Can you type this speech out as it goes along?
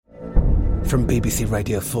From BBC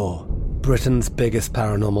Radio 4, Britain's biggest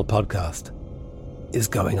paranormal podcast is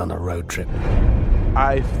going on a road trip.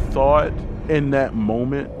 I thought in that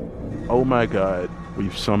moment, oh my God,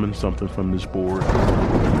 we've summoned something from this board.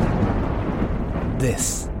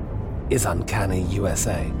 This is Uncanny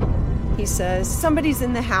USA. He says, somebody's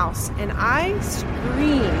in the house, and I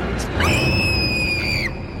screamed.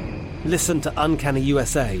 Listen to Uncanny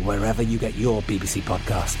USA wherever you get your BBC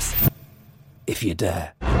podcasts, if you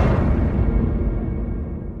dare.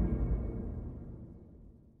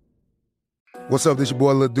 What's up, this your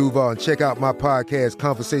boy Lil Duval, and check out my podcast,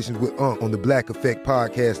 Conversations with Unc, on the Black Effect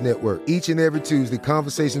Podcast Network. Each and every Tuesday,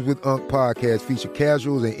 Conversations with Unc podcast feature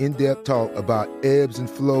casuals and in-depth talk about ebbs and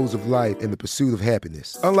flows of life and the pursuit of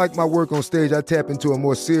happiness. Unlike my work on stage, I tap into a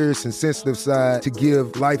more serious and sensitive side to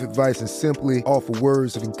give life advice and simply offer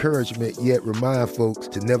words of encouragement, yet remind folks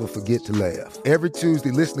to never forget to laugh. Every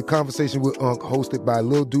Tuesday, listen to Conversation with Unc, hosted by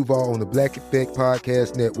Lil Duval on the Black Effect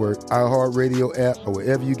Podcast Network, iHeartRadio app, or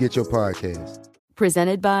wherever you get your podcasts.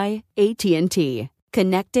 Presented by AT&T.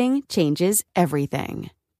 Connecting changes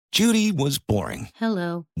everything. Judy was boring.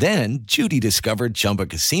 Hello. Then Judy discovered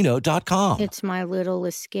ChumbaCasino.com. It's my little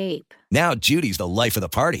escape. Now Judy's the life of the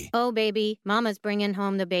party. Oh, baby, mama's bringing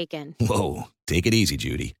home the bacon. Whoa, take it easy,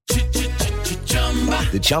 Judy.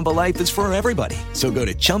 The Chumba life is for everybody. So go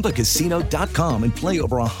to ChumbaCasino.com and play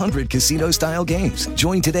over 100 casino-style games.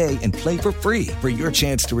 Join today and play for free for your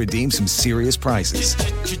chance to redeem some serious prizes.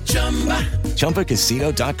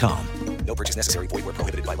 ChumbaCasino.com. No purchase necessary. Void where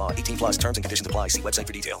prohibited by law. 18 plus terms and conditions apply. See website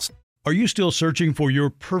for details. Are you still searching for your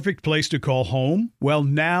perfect place to call home? Well,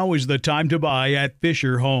 now is the time to buy at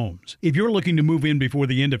Fisher Homes. If you're looking to move in before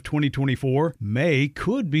the end of 2024, May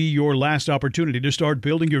could be your last opportunity to start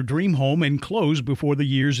building your dream home and close before the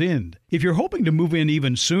year's end. If you're hoping to move in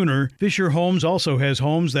even sooner, Fisher Homes also has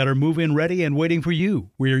homes that are move-in ready and waiting for you,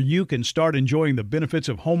 where you can start enjoying the benefits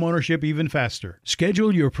of homeownership even faster.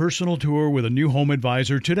 Schedule your personal tour with a new home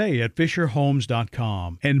advisor today at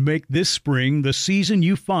FisherHomes.com and make this spring the season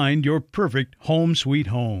you find your perfect home sweet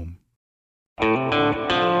home.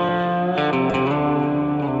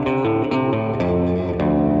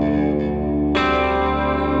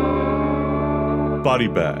 Body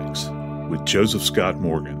Bags with Joseph Scott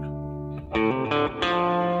Morgan.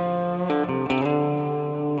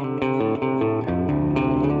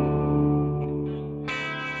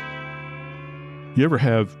 You ever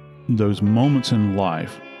have those moments in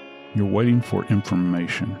life you're waiting for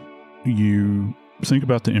information? You think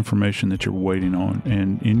about the information that you're waiting on,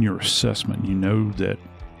 and in your assessment, you know that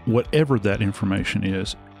whatever that information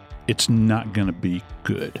is, it's not going to be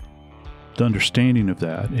good. The understanding of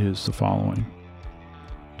that is the following.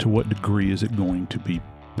 To what degree is it going to be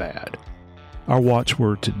bad? Our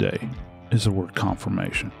watchword today is the word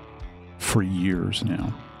confirmation. For years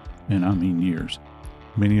now, and I mean years,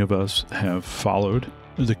 many of us have followed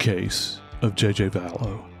the case of J.J.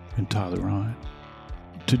 Vallow and Tyler Ryan.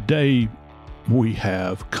 Today, we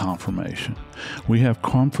have confirmation. We have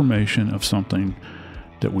confirmation of something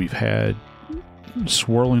that we've had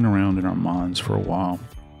swirling around in our minds for a while.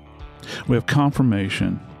 We have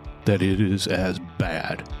confirmation that it is as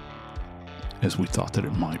bad as we thought that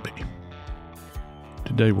it might be.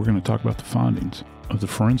 Today, we're going to talk about the findings of the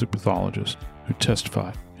forensic pathologist who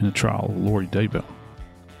testified in the trial of Lori Daybell.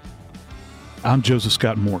 I'm Joseph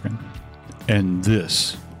Scott Morgan, and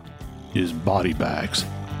this is Body Bags.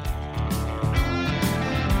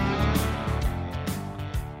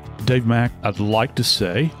 Dave Mack, I'd like to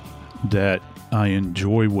say that I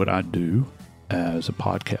enjoy what I do as a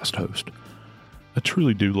podcast host. I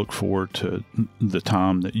truly do look forward to the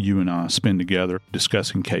time that you and I spend together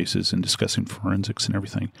discussing cases and discussing forensics and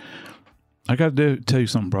everything. I got to tell you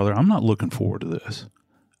something, brother. I'm not looking forward to this.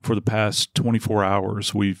 For the past 24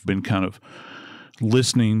 hours, we've been kind of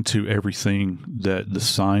listening to everything that the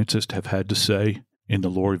scientists have had to say in the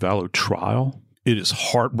Lori Vallow trial. It is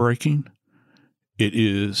heartbreaking. It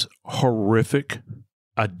is horrific.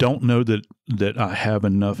 I don't know that I have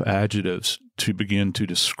enough adjectives to begin to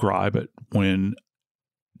describe it when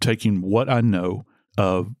taking what I know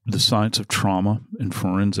of the science of trauma and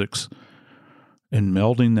forensics and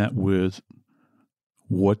melding that with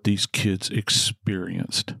what these kids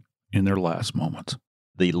experienced in their last moments.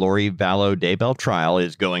 The Lori Vallow Daybell trial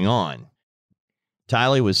is going on.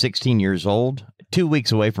 Tylee was 16 years old, 2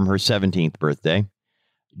 weeks away from her 17th birthday.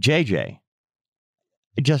 JJ,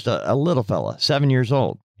 just a little fella, 7 years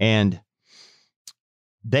old. And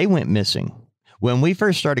they went missing. When we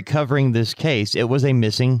first started covering this case, it was a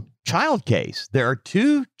missing child case. There are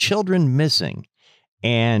 2 children missing,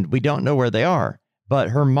 and we don't know where they are. But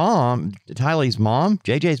her mom, Tylee's mom,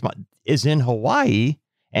 JJ's mom, is in Hawaii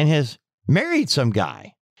and has married some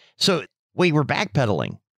guy. So we were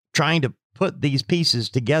backpedaling, trying to put these pieces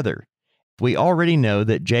together. We already know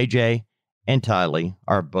that JJ and Tylee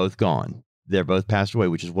are both gone. They're both passed away,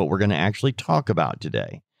 which is what we're going to actually talk about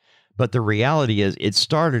today. But the reality is it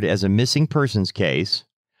started as a missing persons case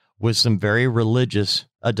with some very religious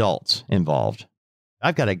adults involved.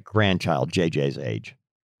 I've got a grandchild, JJ's age.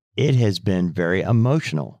 It has been very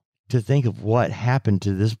emotional to think of what happened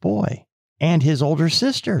to this boy and his older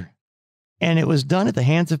sister. And it was done at the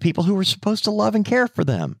hands of people who were supposed to love and care for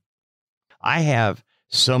them. I have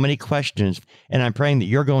so many questions, and I'm praying that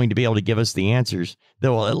you're going to be able to give us the answers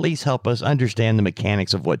that will at least help us understand the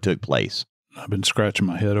mechanics of what took place. I've been scratching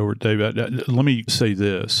my head over it, Dave. Let me say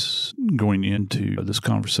this going into this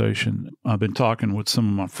conversation. I've been talking with some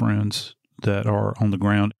of my friends that are on the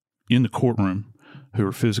ground in the courtroom who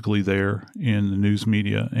are physically there in the news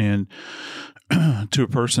media. And to a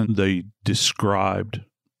person, they described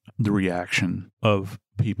the reaction of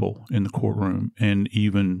people in the courtroom and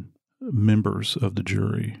even members of the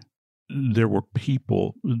jury. There were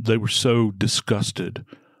people, they were so disgusted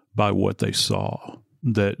by what they saw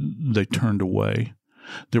that they turned away.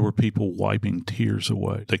 There were people wiping tears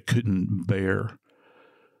away. They couldn't bear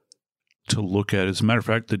to look at it. As a matter of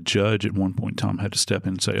fact, the judge at one point in time had to step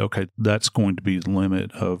in and say, okay, that's going to be the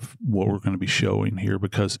limit of what we're going to be showing here,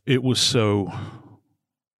 because it was so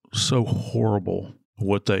horrible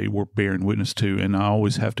what they were bearing witness to. And I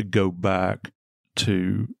always have to go back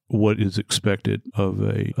to what is expected of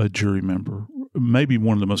a jury member. Maybe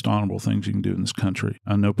one of the most honorable things you can do in this country.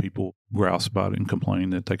 I know people grouse about it and complain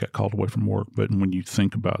that they got called away from work, but when you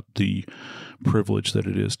think about the privilege that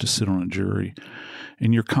it is to sit on a jury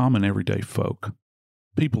and you're common everyday folk,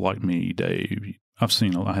 people like me, Dave,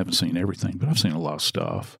 I haven't seen everything, but I've seen a lot of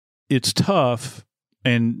stuff. It's tough,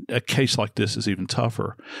 and a case like this is even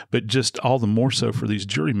tougher, but just all the more so for these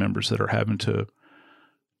jury members that are having to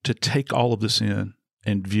take all of this in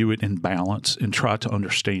and view it in balance and try to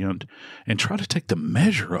understand and try to take the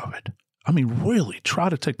measure of it. I mean, really try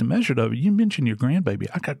to take the measure of it. You mentioned your grandbaby.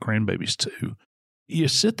 I got grandbabies too. You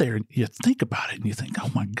sit there and you think about it and you think, oh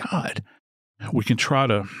my God. We can try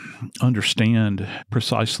to understand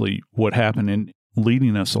precisely what happened, and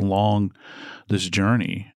leading us along this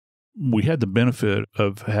journey. We had the benefit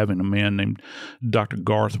of having a man named Dr.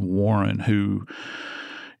 Garth Warren, who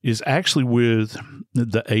is actually with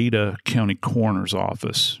the Ada County Coroner's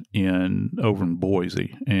Office over in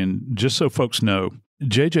Boise. And just so folks know,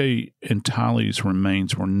 JJ and Tylee's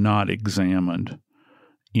remains were not examined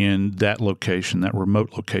in that location, that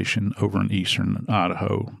remote location over in eastern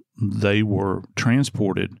Idaho. They were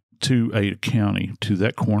transported to Ada County, to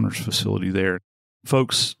that coroner's facility there.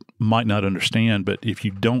 Folks might not understand, but if you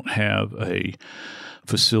don't have a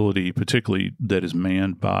facility, particularly that is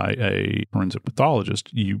manned by a forensic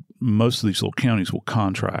pathologist, most of these little counties will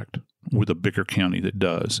contract with a bigger county that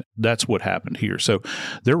does. That's what happened here. So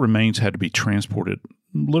their remains had to be transported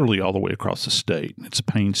literally all the way across the state. It's a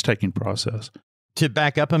painstaking process. To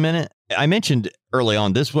back up a minute, I mentioned early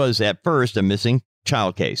on, this was at first a missing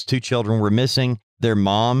child case. 2 children were missing. Their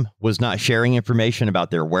mom was not sharing information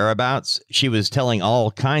about their whereabouts. She was telling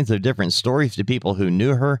all kinds of different stories to people who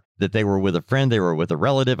knew her, that they were with a friend, they were with a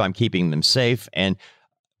relative, I'm keeping them safe. And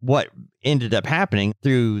what ended up happening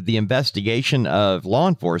through the investigation of law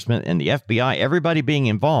enforcement and the FBI, everybody being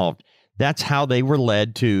involved, that's how they were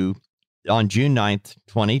led to, on June 9th,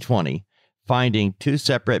 2020, finding 2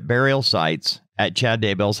 separate burial sites at Chad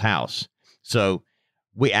Daybell's house. So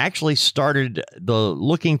we actually started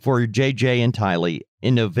looking for JJ and Tylee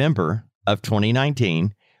in November of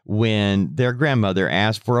 2019 when their grandmother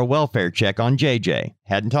asked for a welfare check on JJ.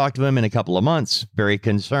 Hadn't talked to him in a couple of months, very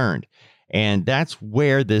concerned. And that's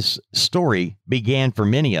where this story began for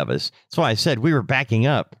many of us. So I said we were backing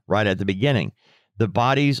up right at the beginning. The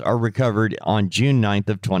bodies are recovered on June 9th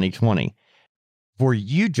of 2020. For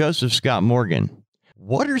you, Joseph Scott Morgan,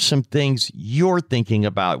 what are some things you're thinking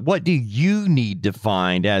about? What do you need to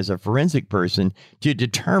find as a forensic person to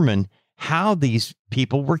determine how these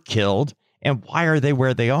people were killed and why are they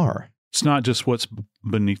where they are? It's not just what's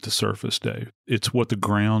beneath the surface, Dave. It's what the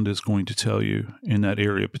ground is going to tell you in that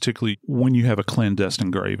area, particularly when you have a clandestine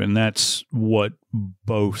grave. And that's what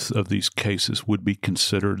both of these cases would be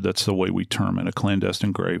considered. That's the way we term it, a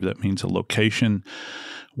clandestine grave. That means a location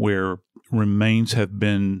where remains have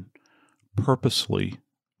been purposely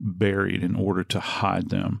buried in order to hide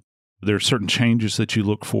them. There are certain changes that you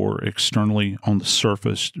look for externally on the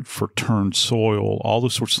surface for turned soil, all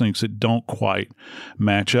those sorts of things that don't quite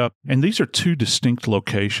match up. And these are 2 distinct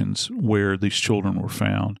locations where these children were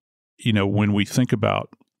found. You know, when we think about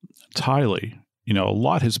Tylee, A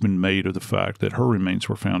lot has been made of the fact that her remains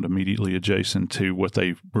were found immediately adjacent to what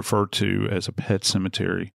they refer to as a pet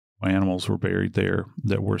cemetery. Animals were buried there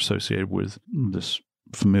that were associated with this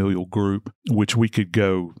familial group, which we could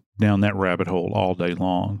go down that rabbit hole all day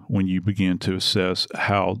long when you begin to assess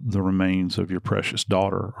how the remains of your precious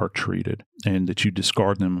daughter are treated, and that you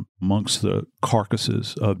discard them amongst the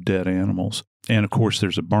carcasses of dead animals. And of course,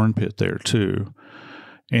 there's a burn pit there too.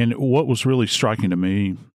 And what was really striking to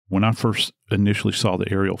me when I first initially saw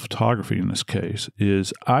the aerial photography in this case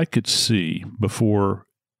is I could see before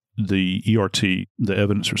the ERT, the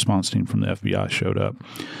evidence response team from the FBI, showed up,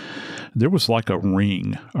 there was like a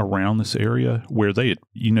ring around this area where they had,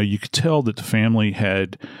 you could tell that the family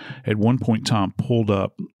had at one point in time pulled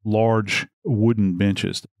up large wooden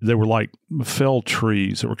benches. They were like felled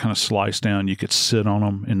trees that were kind of sliced down. You could sit on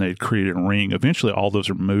them and they had created a ring. Eventually all those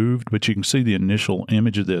are moved, but you can see the initial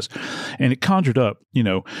image of this. And it conjured up,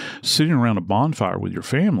 sitting around a bonfire with your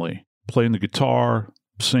family, playing the guitar,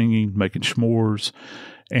 singing, making s'mores,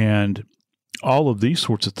 and all of these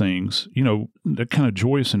sorts of things, that kind of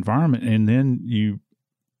joyous environment. And then you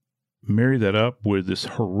marry that up with this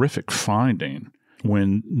horrific finding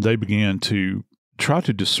when they began to try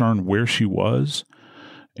to discern where she was.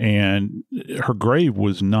 And her grave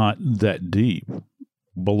was not that deep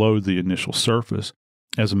below the initial surface.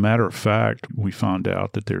 As a matter of fact, we found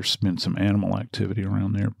out that there's been some animal activity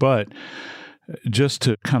around there. But just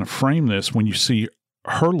to kind of frame this, when you see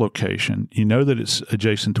her location, you know that it's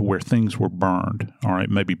adjacent to where things were burned. All right,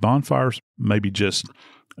 maybe bonfires, maybe just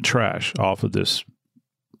trash off of this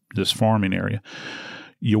farming area.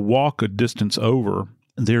 You walk a distance over,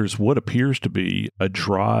 there's what appears to be a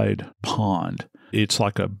dried pond. It's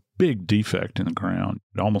like a big defect in the ground.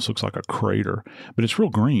 It almost looks like a crater, but it's real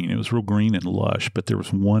green. It was real green and lush, but there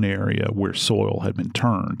was one area where soil had been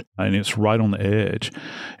turned, and it's right on the edge.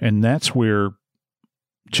 And that's where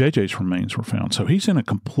JJ's remains were found. So he's in a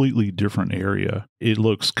completely different area. It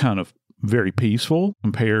looks kind of very peaceful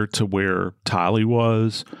compared to where Tylee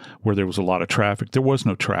was, where there was a lot of traffic. There was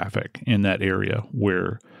no traffic in that area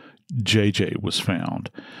where JJ was found.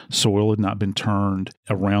 Soil had not been turned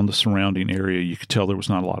around the surrounding area. You could tell there was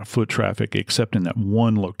not a lot of foot traffic except in that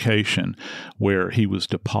one location where he was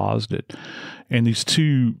deposited. And these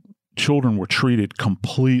two children were treated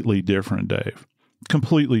completely different, Dave.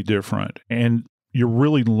 Completely different. And you're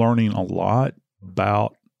really learning a lot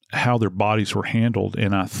about how their bodies were handled.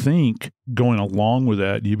 And I think going along with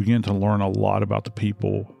that, you begin to learn a lot about the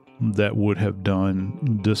people that would have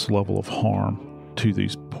done this level of harm to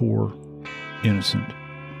these poor, innocent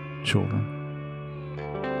children.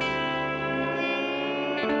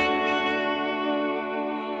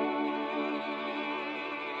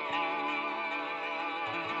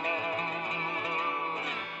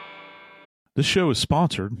 This show is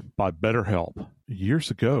sponsored by BetterHelp.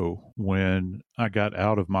 Years ago, when I got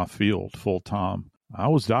out of my field full-time, I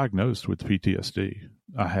was diagnosed with PTSD.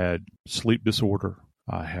 I had sleep disorder.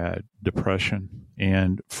 I had depression.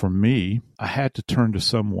 And for me, I had to turn to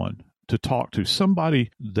someone to talk to,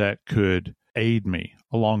 somebody that could aid me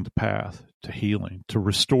along the path to healing, to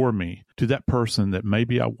restore me to that person that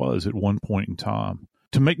maybe I was at one point in time,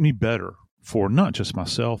 to make me better for not just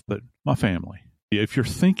myself, but my family. If you're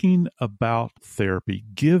thinking about therapy,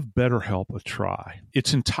 give BetterHelp a try.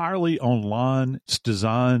 It's entirely online. It's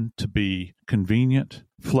designed to be convenient,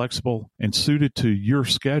 flexible, and suited to your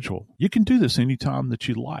schedule. You can do this anytime that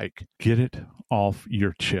you like. Get it off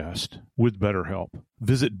your chest with BetterHelp.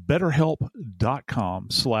 Visit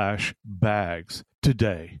BetterHelp.com/bags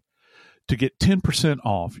today to get 10%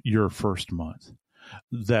 off your first month.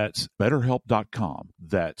 That's BetterHelp.com.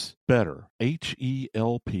 That's better,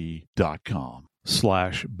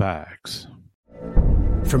 HELP.com/bags.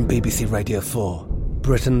 From BBC Radio 4,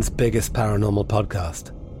 Britain's biggest paranormal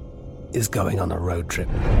podcast is going on a road trip.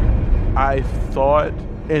 I thought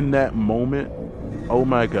in that moment, oh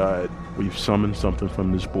my God, we've summoned something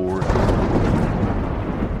from this board.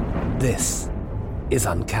 This is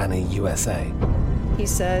Uncanny USA. He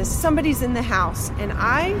says, somebody's in the house, and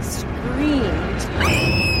I screamed.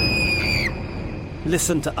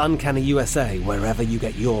 Listen to Uncanny USA wherever you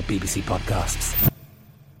get your BBC podcasts,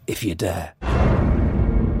 if you dare.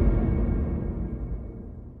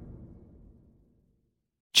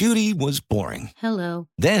 Judy was boring. Hello.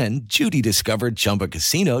 Then Judy discovered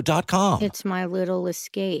ChumbaCasino.com. It's my little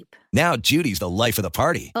escape. Now Judy's the life of the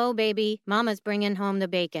party. Oh, baby, mama's bringing home the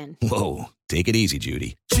bacon. Whoa, take it easy,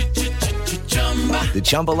 Judy. The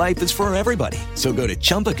Chumba life is for everybody. So go to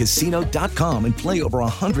ChumbaCasino.com and play over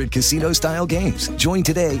 100 casino-style games. Join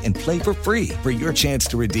today and play for free for your chance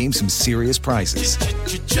to redeem some serious prizes.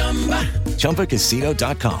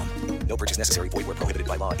 ChumbaCasino.com. No purchase necessary. Void where prohibited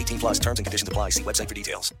by law. 18 plus terms and conditions apply. See website for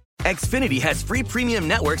details. Xfinity has free premium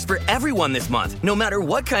networks for everyone this month, no matter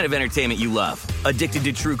what kind of entertainment you love. Addicted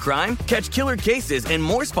to true crime? Catch killer cases and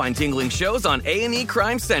more spine-tingling shows on A&E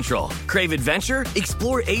Crime Central. Crave adventure?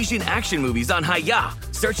 Explore Asian action movies on Hi-Ya.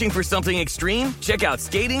 Searching for something extreme? Check out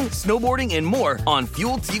skating, snowboarding, and more on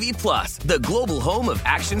Fuel TV Plus, the global home of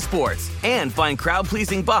action sports. And find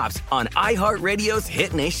crowd-pleasing bops on iHeartRadio's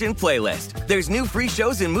Hit Nation playlist. There's new free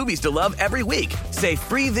shows and movies to love every week. Say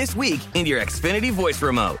free this week in your Xfinity voice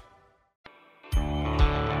remote.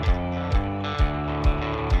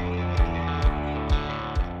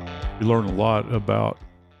 You learn a lot about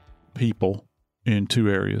people in two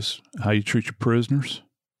areas: how you treat your prisoners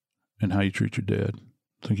and how you treat your dead.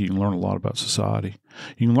 I think you can learn a lot about society.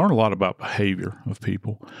 You can learn a lot about behavior of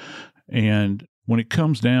people. And when it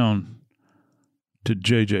comes down to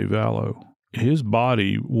J.J. Vallow, his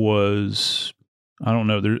body was, I don't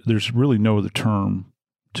know, there's really no other term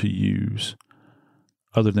to use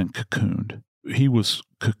other than cocooned. He was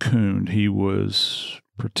cocooned. He was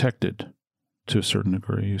protected to a certain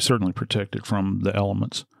degree. He was certainly protected from the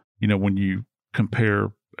elements. You know, when you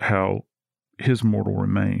compare how his mortal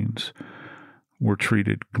remains were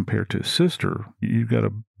treated compared to his sister, you've got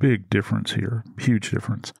a big difference here, huge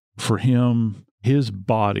difference. For him, his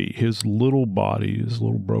body, his little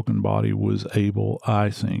broken body was able, I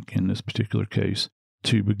think, in this particular case,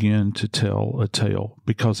 to begin to tell a tale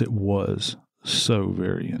because it was so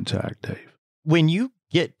very intact, Dave. When you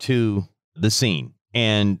get to the scene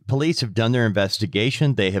and police have done their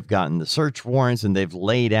investigation, they have gotten the search warrants, and they've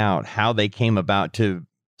laid out how they came about to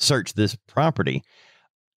search this property.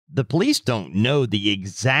 The police don't know the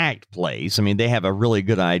exact place. I mean, they have a really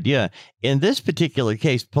good idea. In this particular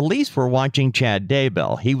case, police were watching Chad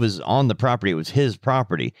Daybell. He was on the property. It was his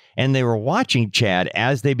property. And they were watching Chad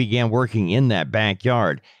as they began working in that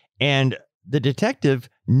backyard. And the detective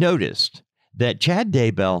noticed that Chad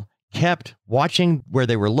Daybell kept watching where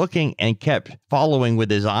they were looking and kept following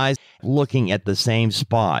with his eyes, looking at the same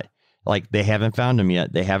spot. Like, they haven't found him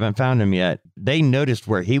yet. They haven't found him yet. They noticed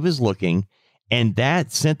where he was looking, and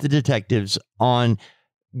that sent the detectives on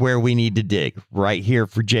where we need to dig, right here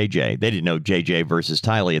for JJ. They didn't know JJ versus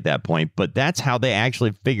Tylee at that point, but that's how they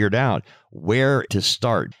actually figured out where to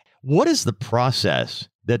start. What is the process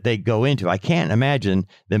that they go into? I can't imagine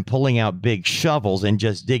them pulling out big shovels and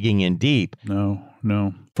just digging in deep. No.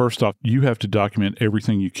 First off, you have to document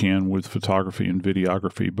everything you can with photography and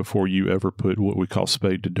videography before you ever put what we call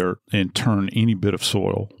spade to dirt and turn any bit of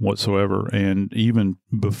soil whatsoever. And even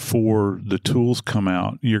before the tools come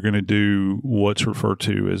out, you're going to do what's referred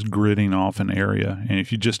to as gridding off an area. And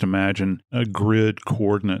if you just imagine a grid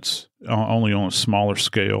coordinates only on a smaller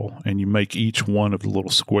scale, and you make each one of the little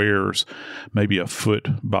squares maybe a foot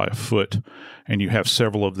by a foot, and you have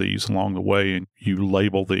several of these along the way, and you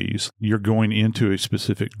label these, you're going into a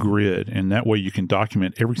specific grid, and that way you can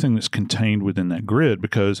document everything that's contained within that grid,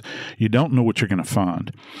 because you don't know what you're going to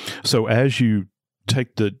find. So as you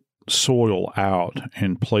take the soil out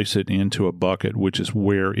and place it into a bucket, which is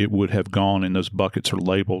where it would have gone, and those buckets are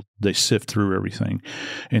labeled, they sift through everything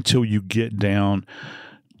until you get down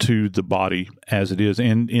to the body as it is.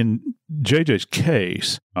 And in JJ's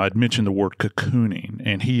case, I'd mentioned the word cocooning,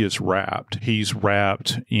 and he is wrapped. He's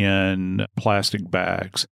wrapped in plastic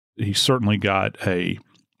bags. He's certainly got a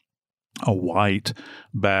white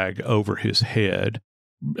bag over his head.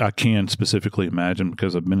 I can specifically imagine,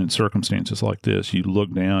 because I've been in circumstances like this, you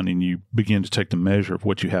look down and you begin to take the measure of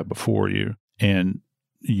what you have before you, and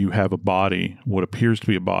you have a body, what appears to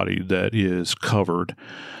be a body, that is covered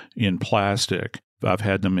in plastic. I've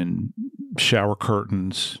had them in shower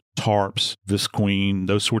curtains, tarps, visqueen,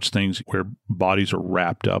 those sorts of things where bodies are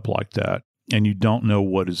wrapped up like that, and you don't know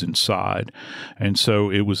what is inside. And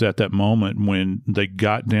so it was at that moment when they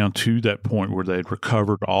got down to that point where they had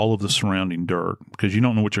recovered all of the surrounding dirt, because you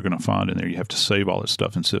don't know what you're going to find in there. You have to save all this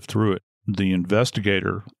stuff and sift through it. The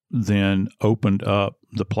investigator then opened up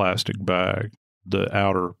the plastic bag, the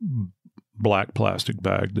outer black plastic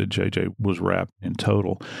bag that JJ was wrapped in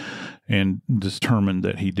total, and determined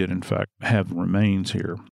that he did, in fact, have remains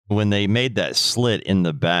here. When they made that slit in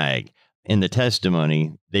the bag, in the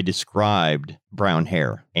testimony, they described brown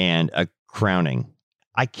hair and a crowning.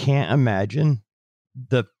 I can't imagine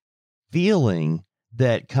the feeling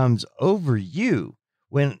that comes over you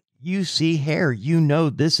when you see hair. You know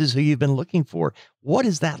this is who you've been looking for. What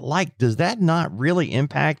is that like? Does that not really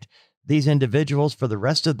impact these individuals for the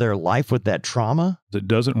rest of their life with that trauma? It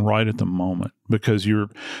doesn't right at the moment because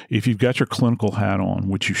if you've got your clinical hat on,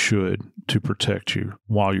 which you should to protect you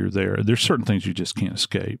while you're there, there's certain things you just can't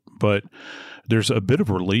escape. But there's a bit of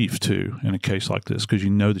relief too in a case like this because you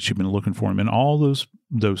know that you've been looking for him, and all those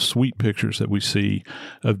sweet pictures that we see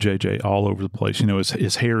of JJ all over the place. You know,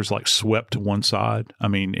 his hair is like swept to one side. I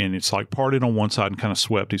mean, and it's like parted on one side and kind of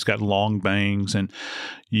swept. He's got long bangs, and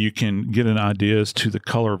you can get an idea as to the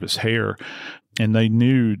color of his hair. And they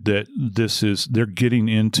knew that they're getting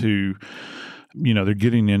into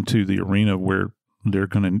the arena where they're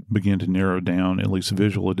going to begin to narrow down at least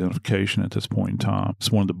visual identification at this point in time.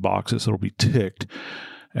 It's one of the boxes that will be ticked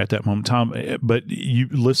at that moment in time. But you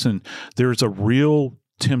listen, there's a real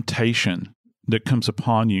temptation that comes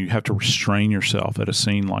upon you. You have to restrain yourself at a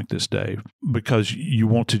scene like this, Dave, because you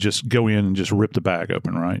want to just go in and just rip the bag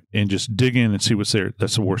open, right? And just dig in and see what's there.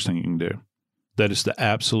 That's the worst thing you can do. That is the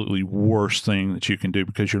absolutely worst thing that you can do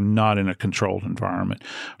because you're not in a controlled environment.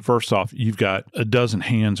 First off, you've got a dozen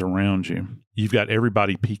hands around you. You've got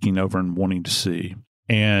everybody peeking over and wanting to see.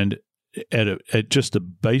 And at just the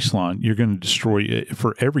baseline, you're going to destroy,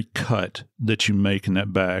 for every cut that you make in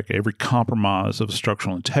that bag, every compromise of the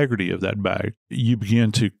structural integrity of that bag, you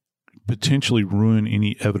begin to potentially ruin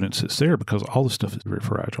any evidence that's there because all this stuff is very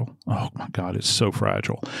fragile. Oh my God, it's so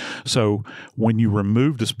fragile. So when you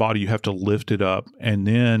remove this body, you have to lift it up. And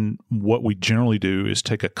then what we generally do is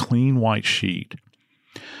take a clean white sheet,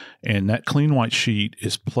 and that clean white sheet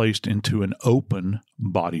is placed into an open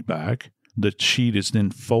body bag. The sheet is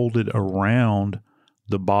then folded around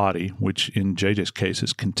the body, which in JJ's case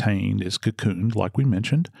is cocooned, like we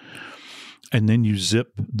mentioned. And then you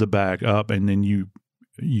zip the bag up, and then you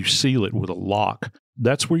seal it with a lock.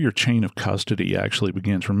 That's where your chain of custody actually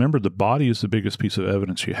begins. Remember, the body is the biggest piece of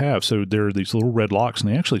evidence you have. So there are these little red locks, and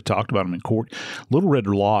they actually talked about them in court, little red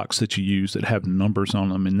locks that you use that have numbers on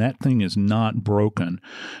them, and that thing is not broken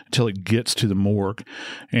until it gets to the morgue.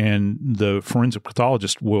 And the forensic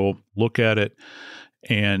pathologist will look at it,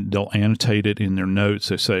 and they'll annotate it in their notes.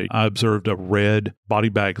 They say, I observed a red body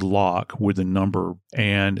bag lock with a number.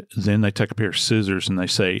 And then they take a pair of scissors and they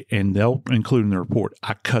say, and they'll include in the report,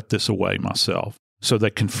 I cut this away myself. So they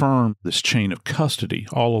confirm this chain of custody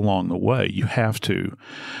all along the way. You have to,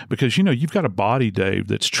 because, you've got a body, Dave,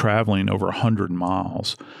 that's traveling over 100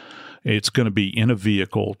 miles. It's going to be in a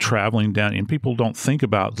vehicle traveling down, and people don't think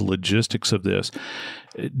about the logistics of this.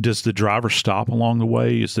 Does the driver stop along the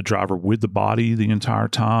way? Is the driver with the body the entire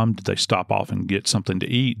time? Did they stop off and get something to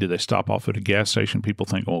eat? Did they stop off at a gas station? People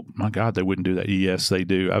think, oh my God, they wouldn't do that. Yes, they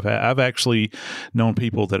do. I've actually known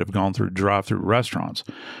people that have gone through drive-through restaurants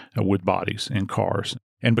with bodies in cars.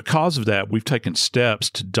 And because of that, we've taken steps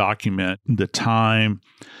to document the time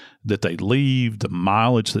that they leave, the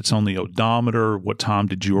mileage that's on the odometer, what time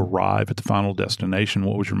did you arrive at the final destination,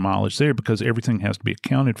 what was your mileage there, because everything has to be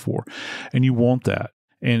accounted for. And you want that.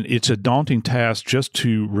 And it's a daunting task just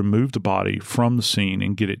to remove the body from the scene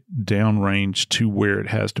and get it downrange to where it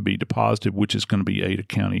has to be deposited, which is going to be Ada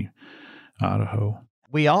County, Idaho.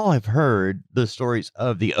 We all have heard the stories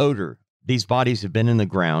of the odor. These bodies have been in the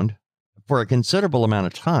ground for a considerable amount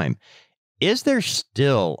of time. Is there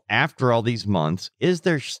still, after all these months, is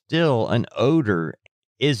there still an odor?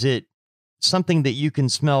 Is it something that you can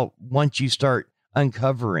smell once you start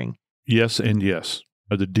uncovering? Yes and yes.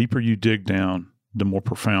 The deeper you dig down, the more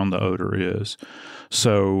profound the odor is.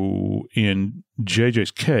 So in JJ's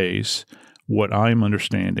case, what I'm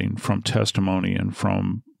understanding from testimony and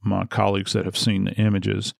from my colleagues that have seen the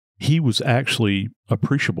images, he was actually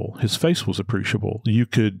appreciable. His face was appreciable. You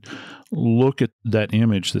could look at that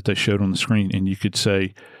image that they showed on the screen and you could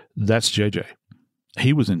say, that's JJ.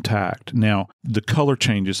 He was intact. Now, the color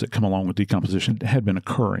changes that come along with decomposition had been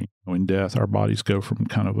occurring. In death, our bodies go from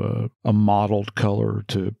kind of a mottled color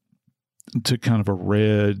to kind of a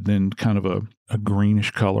red, then kind of a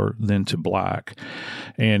greenish color, then to black.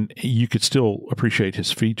 And you could still appreciate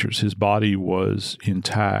his features. His body was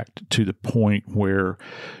intact to the point where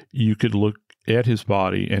you could look at his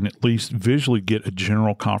body and at least visually get a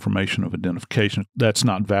general confirmation of identification. That's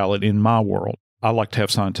not valid in my world. I like to have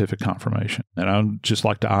scientific confirmation, and I just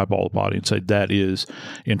like to eyeball the body and say that is,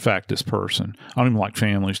 in fact, this person. I don't even like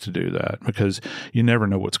families to do that because you never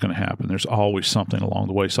know what's going to happen. There's always something along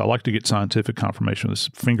the way. So I like to get scientific confirmation with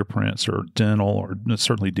fingerprints or dental or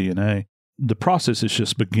certainly DNA. The process is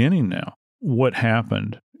just beginning now. What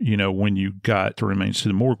happened, when you got the remains to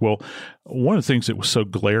the morgue? Well, one of the things that was so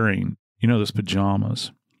glaring, those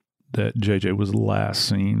pajamas that JJ was last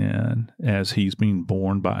seen in as he's being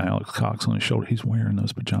borne by Alex Cox on his shoulder. He's wearing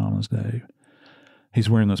those pajamas, Dave. He's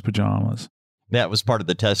wearing those pajamas. That was part of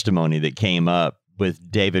the testimony that came up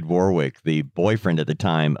with David Warwick, the boyfriend at the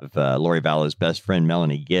time of Lori Vallow's best friend,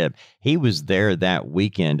 Melanie Gibb. He was there that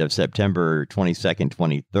weekend of September 22nd,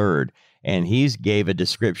 23rd, and he gave a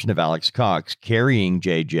description of Alex Cox carrying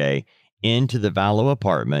JJ into the Vallow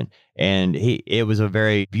apartment, and it was a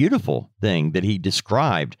very beautiful thing that he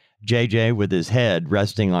described JJ with his head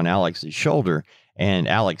resting on Alex's shoulder, and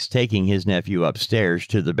Alex taking his nephew upstairs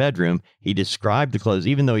to the bedroom. He described the clothes,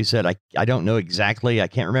 even though he said, I don't know exactly, I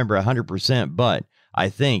can't remember 100%, but I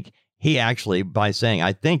think he actually, by saying,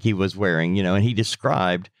 I think he was wearing, and he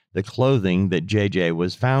described the clothing that JJ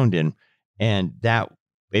was found in. And that,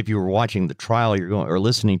 if you were watching the trial, or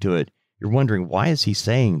listening to it, you're wondering, why is he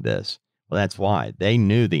saying this? Well, that's why. They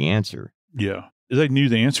knew the answer. Yeah. They knew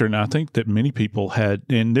the answer, and I think that many people had,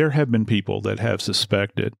 and there have been people that have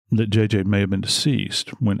suspected that JJ may have been deceased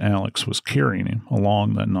when Alex was carrying him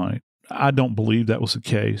along that night. I don't believe that was the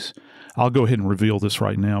case. I'll go ahead and reveal this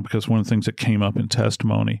right now, because one of the things that came up in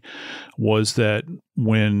testimony was that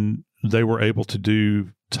when they were able to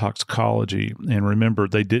do toxicology, and remember,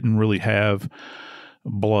 they didn't really have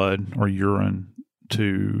blood or urine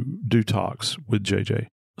to do tox with JJ.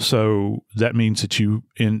 So that means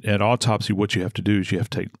that at autopsy, what you have to do is you have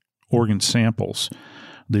to take organ samples.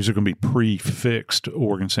 These are going to be prefixed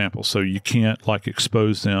organ samples, so you can't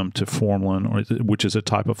expose them to formalin, which is a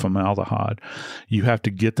type of formaldehyde. You have to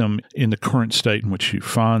get them in the current state in which you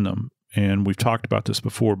find them. And we've talked about this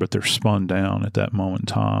before, but they're spun down at that moment in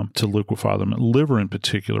time to liquefy them. Liver in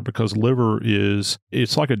particular, because liver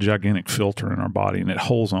it's like a gigantic filter in our body, and it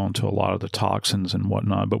holds on to a lot of the toxins and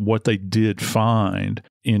whatnot. But what they did find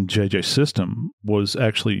in JJ's system was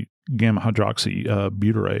actually gamma hydroxy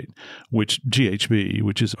butyrate, GHB,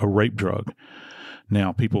 which is a rape drug.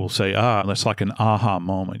 Now, people will say, that's like an aha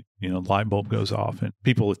moment. Light bulb goes off, and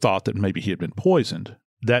people have thought that maybe he had been poisoned.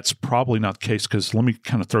 That's probably not the case, because let me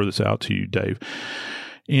kind of throw this out to you, Dave.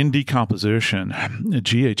 In decomposition,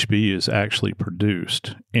 GHB is actually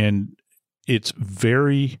produced, and it's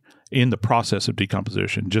very in the process of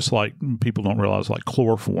decomposition, just like people don't realize,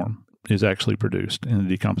 chloroform is actually produced in the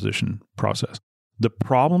decomposition process. The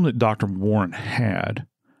problem that Dr. Warren had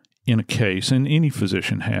in a case, and any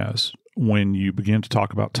physician has, when you begin to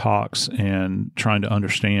talk about tox and trying to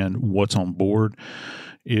understand what's on board,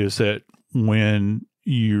 is that when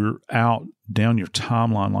you're out down your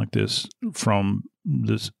timeline like this from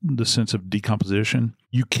the sense of decomposition,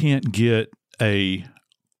 you can't get a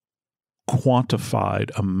quantified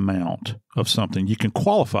amount of something. You can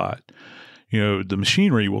qualify it. The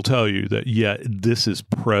machinery will tell you that, this is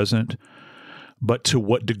present, but to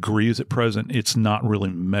what degree is it present? It's not really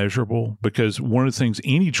measurable, because one of the things,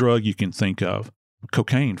 any drug you can think of,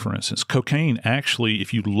 cocaine, for instance. Cocaine actually,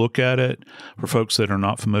 if you look at it, for folks that are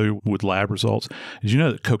not familiar with lab results, is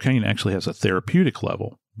that cocaine actually has a therapeutic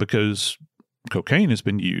level, because cocaine has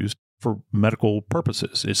been used for medical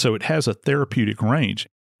purposes. So it has a therapeutic range.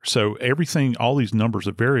 So everything, all these numbers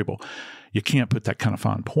are variable. You can't put that kind of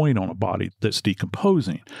fine point on a body that's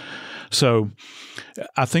decomposing. So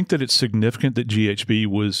I think that it's significant that GHB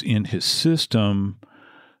was in his system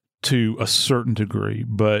to a certain degree,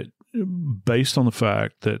 but based on the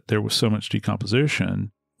fact that there was so much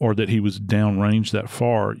decomposition, or that he was downrange that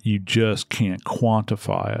far, you just can't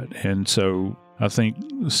quantify it. And so I think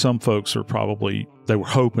some folks they were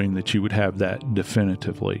hoping that you would have that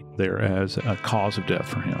definitively there as a cause of death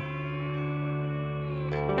for him.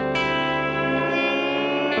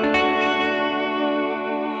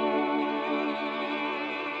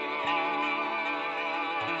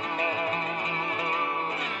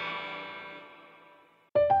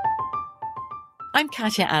 I'm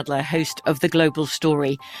Katya Adler, host of The Global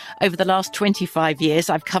Story. Over the last 25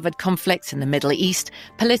 years, I've covered conflicts in the Middle East,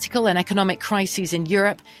 political and economic crises in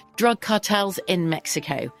Europe, drug cartels in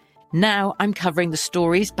Mexico. Now I'm covering the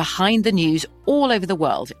stories behind the news all over the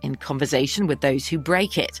world in conversation with those who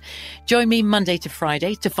break it. Join me Monday to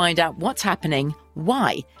Friday to find out what's happening,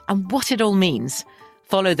 why, and what it all means.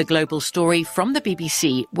 Follow The Global Story from the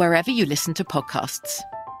BBC wherever you listen to podcasts.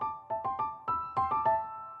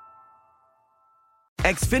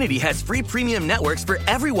 Xfinity has free premium networks for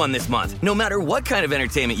everyone this month, no matter what kind of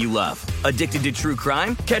entertainment you love. Addicted to true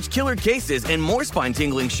crime? Catch killer cases and more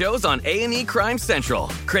spine-tingling shows on A&E Crime Central.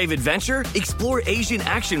 Crave adventure? Explore Asian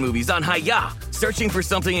action movies on Hi-Ya. Searching for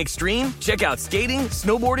something extreme? Check out skating,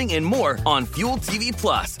 snowboarding, and more on Fuel TV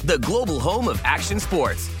Plus, the global home of action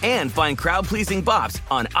sports. And find crowd-pleasing bops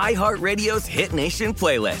on iHeartRadio's Hit Nation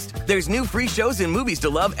playlist. There's new free shows and movies to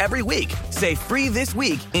love every week. Say free this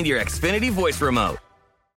week in your Xfinity voice remote.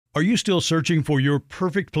 Are you still searching for your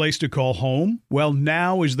perfect place to call home? Well,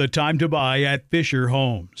 now is the time to buy at Fisher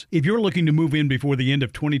Homes. If you're looking to move in before the end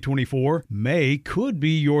of 2024, May could be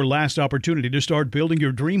your last opportunity to start building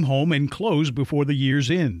your dream home and close before the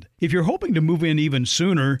year's end. If you're hoping to move in even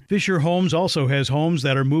sooner, Fisher Homes also has homes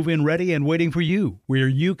that are move-in ready and waiting for you, where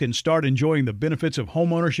you can start enjoying the benefits of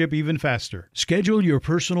homeownership even faster. Schedule your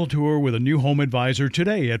personal tour with a new home advisor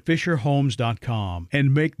today at FisherHomes.com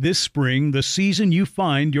and make this spring the season you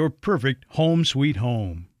find your perfect home sweet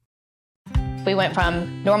home. We went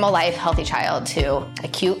from normal life, healthy child to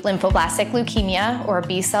acute lymphoblastic leukemia, or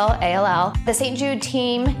B-cell ALL. The St. Jude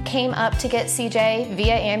team came up to get CJ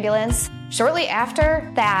via ambulance. Shortly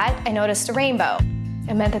after that, I noticed a rainbow.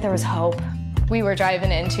 It meant that there was hope. We were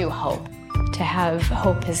driving into hope. To have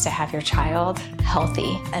hope is to have your child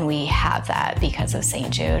healthy, and we have that because of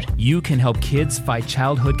St. Jude. You can help kids fight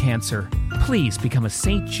childhood cancer. Please become a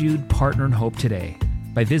St. Jude Partner in Hope today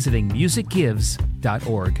by visiting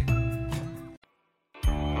musicgives.org.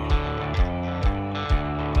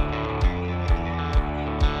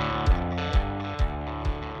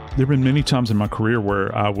 There have been many times in my career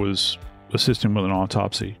where I was assisting with an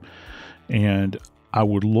autopsy, and I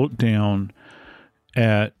would look down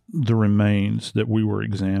at the remains that we were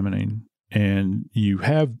examining, and you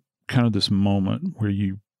have kind of this moment where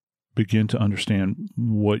you begin to understand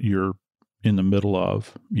what you're in the middle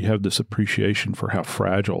of. You have this appreciation for how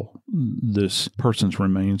fragile this person's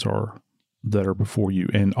remains are that are before you,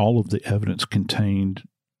 and all of the evidence contained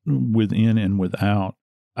within and without.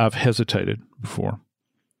 I've hesitated before.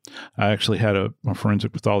 I actually had a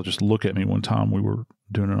forensic pathologist look at me one time. We were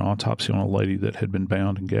doing an autopsy on a lady that had been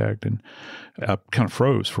bound and gagged, and I kind of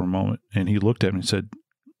froze for a moment, and he looked at me and said,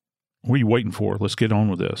 "What are you waiting for? Let's get on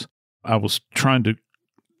with this." I was trying to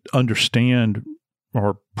understand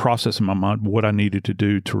or process in my mind what I needed to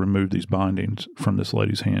do to remove these bindings from this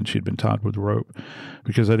lady's hand. She had been tied with rope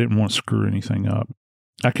because I didn't want to screw anything up.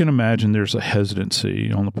 I can imagine there's a hesitancy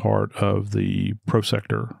on the part of the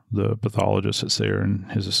prosector, the pathologist that's there, and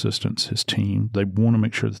his assistants, his team. They want to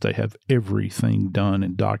make sure that they have everything done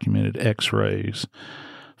and documented, x-rays,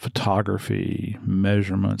 photography,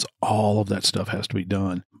 measurements, all of that stuff has to be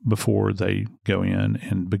done before they go in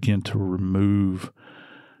and begin to remove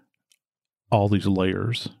all these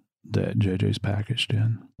layers that JJ's packaged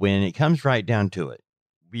in. When it comes right down to it,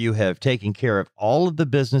 you have taken care of all of the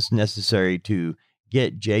business necessary to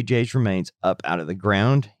get JJ's remains up out of the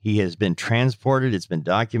ground. He has been transported. It's been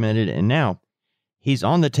documented. And now he's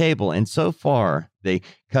on the table. And so far, they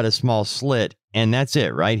cut a small slit, and that's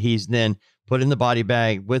it, right? He's then put in the body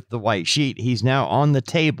bag with the white sheet. He's now on the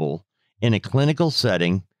table in a clinical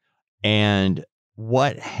setting. And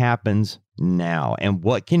what happens now? And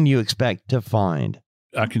what can you expect to find?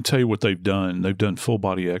 I can tell you what they've done. They've done full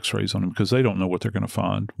body x-rays on him because they don't know what they're going to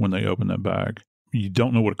find when they open that bag. You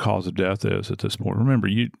don't know what a cause of death is at this point. Remember,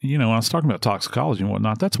 you know, I was talking about toxicology and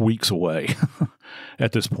whatnot. That's weeks away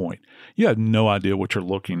at this point. You have no idea what you're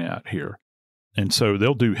looking at here. And so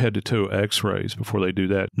they'll do head-to-toe x-rays before they do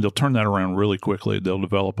that. They'll turn that around really quickly. They'll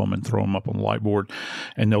develop them and throw them up on the light board,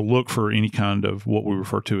 and they'll look for any kind of what we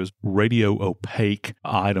refer to as radio-opaque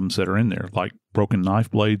items that are in there, like broken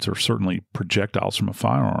knife blades or certainly projectiles from a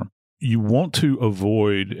firearm. You want to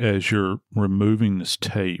avoid, as you're removing this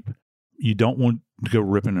tape, you don't want to go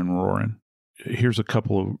ripping and roaring. Here's a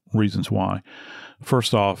couple of reasons why.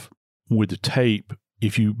 First off, with the tape,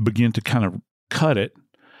 if you begin to kind of cut it,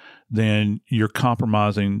 then you're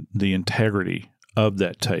compromising the integrity of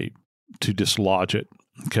that tape to dislodge it,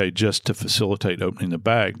 okay, just to facilitate opening the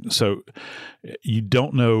bag. So you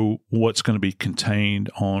don't know what's going to be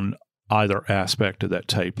contained on either aspect of that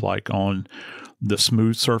tape, like on the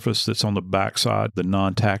smooth surface that's on the backside, the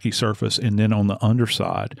non-tacky surface, and then on the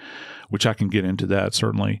underside, which I can get into that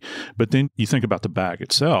certainly. But then you think about the bag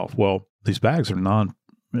itself. Well, these bags are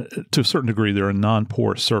to a certain degree, they're a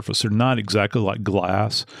non-porous surface. They're not exactly like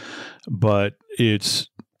glass, but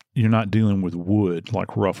you're not dealing with wood,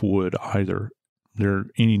 like rough wood either. There are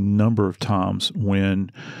any number of times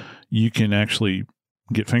when you can actually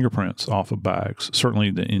get fingerprints off of bags.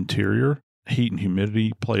 Certainly the interior, heat and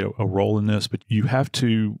humidity play a role in this, but you have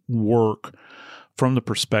to work from the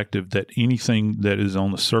perspective that anything that is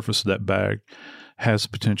on the surface of that bag has the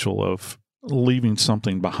potential of leaving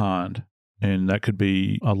something behind. And that could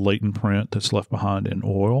be a latent print that's left behind in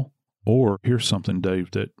oil. Or here's something, Dave,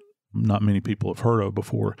 that not many people have heard of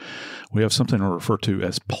before. We have something referred to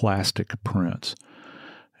as plastic prints.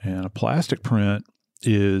 And a plastic print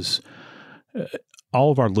is, all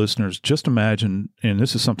of our listeners, just imagine, and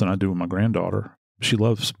this is something I do with my granddaughter. She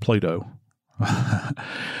loves Play-Doh.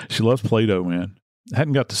 She loves Play-Doh, man.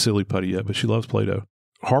 Hadn't got the silly putty yet, but she loves Play-Doh.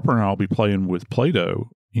 Harper and I will be playing with Play-Doh.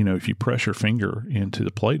 You know, if you press your finger into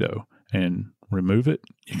the Play-Doh and remove it,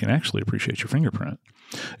 you can actually appreciate your fingerprint.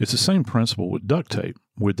 It's the same principle with duct tape.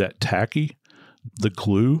 With that tacky, the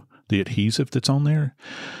glue, the adhesive that's on there,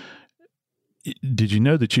 did you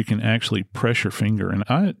know that you can actually press your finger? And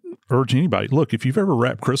I urge anybody, look, if you've ever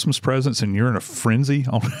wrapped Christmas presents and you're in a frenzy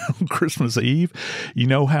on Christmas Eve, you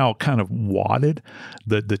know how kind of wadded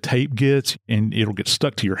the tape gets and it'll get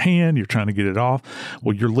stuck to your hand. You're trying to get it off.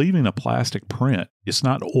 Well, you're leaving a plastic print. It's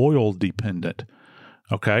not oil dependent,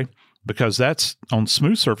 okay? Because that's on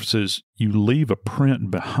smooth surfaces, you leave a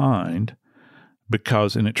print behind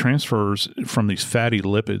and it transfers from these fatty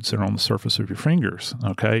lipids that are on the surface of your fingers,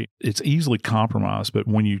 okay? It's easily compromised, but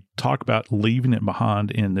when you talk about leaving it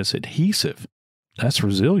behind in this adhesive, that's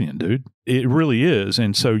resilient, dude. It really is.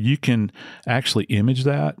 And so you can actually image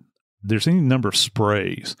that. There's any number of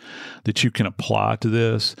sprays that you can apply to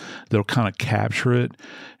this that'll kind of capture it,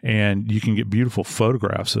 and you can get beautiful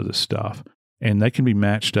photographs of this stuff, and they can be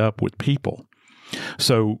matched up with people.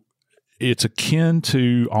 So it's akin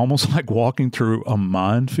to almost like walking through a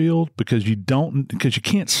minefield because you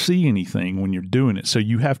can't see anything when you're doing it. So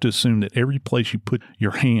you have to assume that every place you put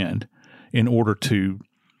your hand in order to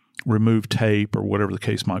remove tape or whatever the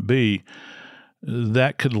case might be,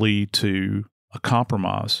 that could lead to a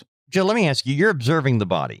compromise. Joe, let me ask you, you're observing the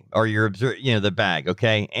body or you're observing, the bag.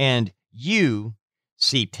 Okay. And you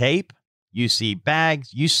see tape, you see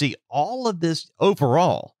bags, you see all of this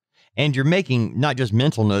overall. And you're making not just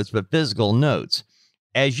mental notes, but physical notes.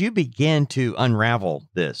 As you begin to unravel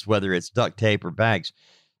this, whether it's duct tape or bags,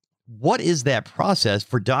 what is that process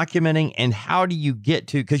for documenting and how do you get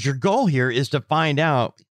to, because your goal here is to find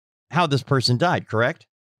out how this person died, correct?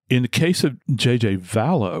 In the case of J.J.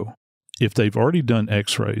 Vallow, if they've already done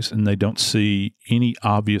x-rays and they don't see any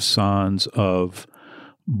obvious signs of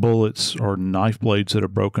bullets or knife blades that are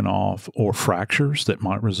broken off or fractures that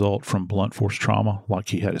might result from blunt force trauma, like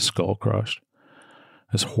he had his skull crushed,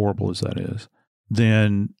 as horrible as that is,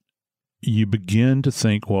 then you begin to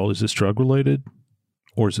think, well, is this drug related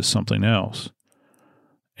or is this something else?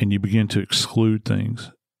 And you begin to exclude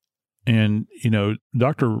things. And,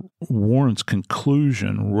 Dr. Warren's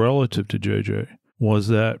conclusion relative to JJ was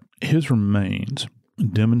that his remains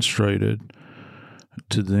demonstrated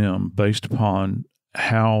to them based upon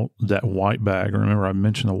how that white bag, remember I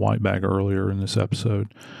mentioned the white bag earlier in this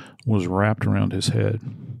episode, was wrapped around his head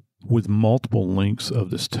with multiple links of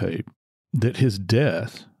this tape, that his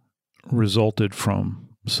death resulted from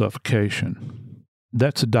suffocation.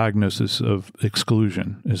 That's a diagnosis of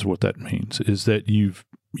exclusion is what that means, is that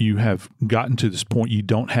you have gotten to this point, you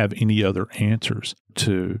don't have any other answers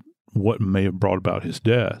to what may have brought about his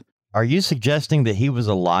death. Are you suggesting that he was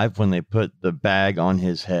alive when they put the bag on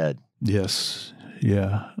his head? Yes.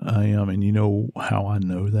 Yeah, I am. And you know how I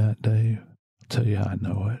know that, Dave? I'll tell you how I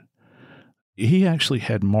know it. He actually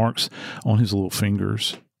had marks on his little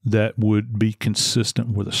fingers that would be consistent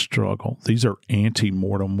with a struggle. These are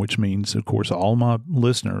ante-mortem, which means, of course, all my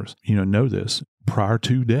listeners, know this, prior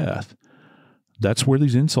to death. That's where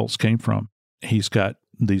these insults came from. He's got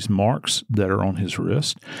these marks that are on his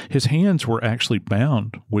wrist. His hands were actually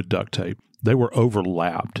bound with duct tape. They were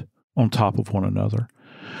overlapped on top of one another.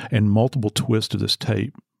 And multiple twists of this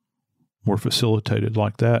tape were facilitated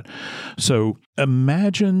like that. So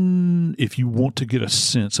imagine, if you want to get a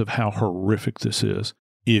sense of how horrific this is,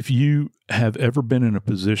 if you have ever been in a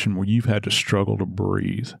position where you've had to struggle to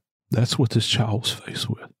breathe, that's what this child was faced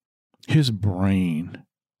with. His brain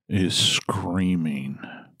is screaming,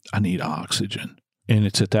 I need oxygen. And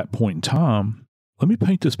it's at that point in time, let me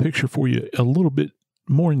paint this picture for you a little bit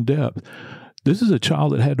more in depth. This is a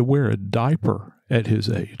child that had to wear a diaper at his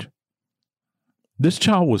age. This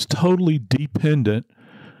child was totally dependent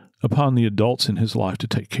upon the adults in his life to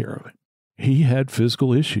take care of it. He had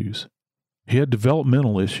physical issues. He had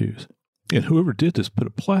developmental issues. And whoever did this put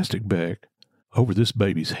a plastic bag over this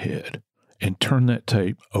baby's head and turned that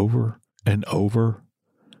tape over and over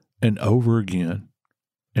and over again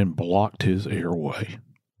and blocked his airway.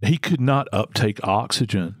 He could not uptake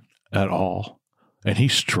oxygen at all. And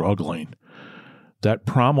he's struggling. That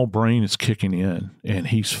primal brain is kicking in, and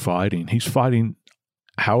he's fighting. He's fighting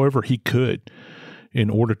however he could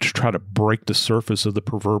in order to try to break the surface of the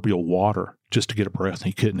proverbial water just to get a breath.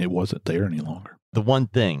 He couldn't. It wasn't there any longer. The one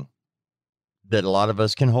thing that a lot of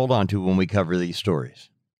us can hold on to when we cover these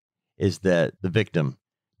stories is that the victim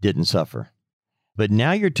didn't suffer. But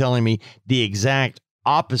now you're telling me the exact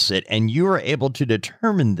opposite, and you are able to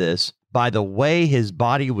determine this by the way his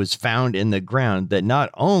body was found in the ground, that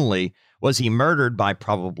not only was he murdered by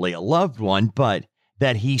probably a loved one, but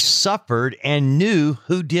that he suffered and knew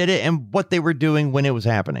who did it and what they were doing when it was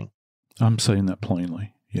happening. I'm saying that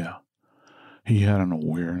plainly. Yeah. He had an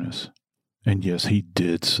awareness. And yes, he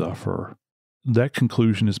did suffer. That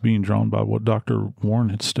conclusion is being drawn by what Dr. Warren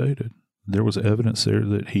had stated. There was evidence there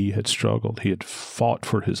that he had struggled. He had fought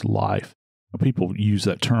for his life. People use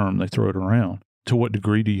that term, they throw it around. To what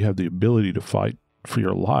degree do you have the ability to fight for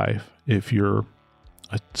your life if you're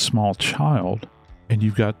a small child and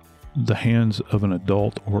you've got the hands of an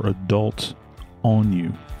adult or adults on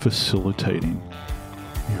you facilitating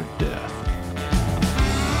your death?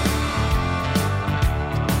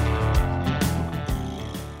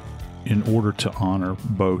 In order to honor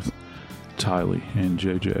both Tylee and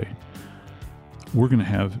JJ, we're going to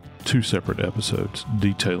have 2 separate episodes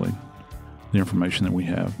detailing the information that we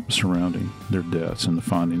have surrounding their deaths and the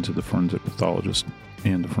findings of the forensic pathologist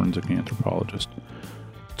and the forensic anthropologist.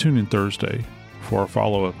 Tune in Thursday for our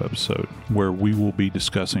follow-up episode where we will be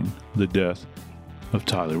discussing the death of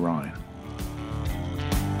Tylee Ryan.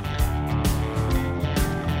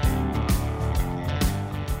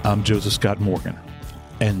 I'm Joseph Scott Morgan,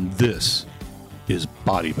 and this is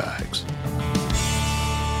Body Bags.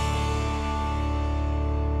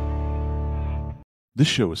 This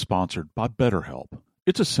show is sponsored by BetterHelp.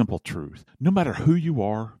 It's a simple truth. No matter who you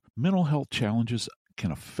are, mental health challenges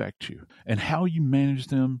can affect you, and how you manage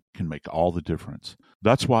them can make all the difference.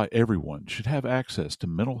 That's why everyone should have access to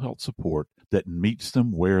mental health support that meets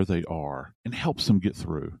them where they are and helps them get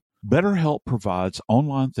through. BetterHelp provides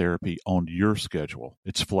online therapy on your schedule.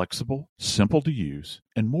 It's flexible, simple to use,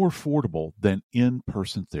 and more affordable than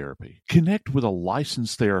in-person therapy. Connect with a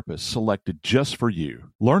licensed therapist selected just for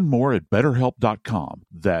you. Learn more at BetterHelp.com.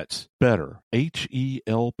 That's better,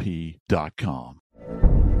 HELP.com.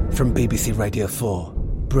 From BBC Radio 4,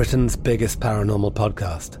 Britain's biggest paranormal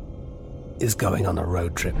podcast is going on a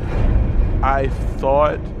road trip. I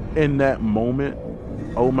thought in that moment,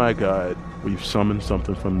 oh my God, we've summoned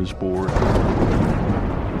something from this board.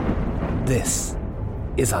 This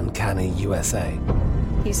is Uncanny USA.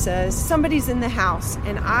 He says, somebody's in the house,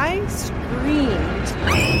 and I screamed.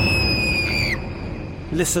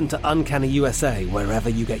 Listen to Uncanny USA wherever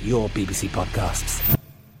you get your BBC podcasts,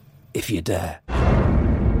 if you dare.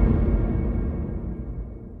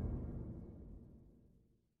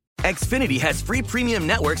 Xfinity has free premium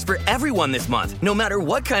networks for everyone this month, no matter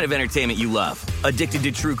what kind of entertainment you love. Addicted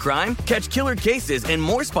to true crime? Catch killer cases and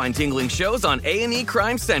more spine-tingling shows on A&E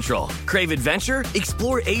Crime Central. Crave adventure?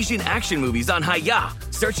 Explore Asian action movies on Hi-Ya.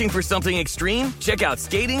 Searching for something extreme? Check out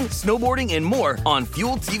skating, snowboarding, and more on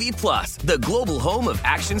Fuel TV Plus, the global home of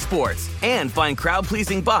action sports. And find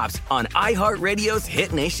crowd-pleasing bops on iHeartRadio's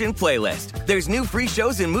Hit Nation playlist. There's new free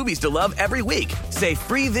shows and movies to love every week. Say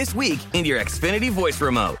free this week in your Xfinity voice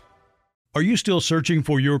remote. Are you still searching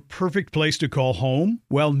for your perfect place to call home?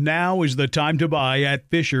 Well, now is the time to buy at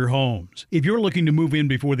Fisher Homes. If you're looking to move in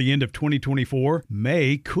before the end of 2024,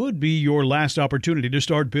 May could be your last opportunity to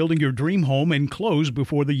start building your dream home and close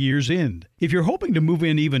before the year's end. If you're hoping to move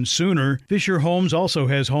in even sooner, Fisher Homes also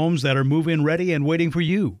has homes that are move-in ready and waiting for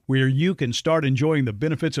you, where you can start enjoying the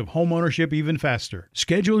benefits of homeownership even faster.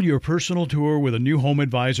 Schedule your personal tour with a new home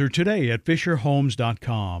advisor today at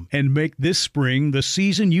FisherHomes.com and make this spring the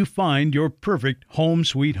season you find your perfect home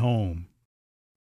sweet home.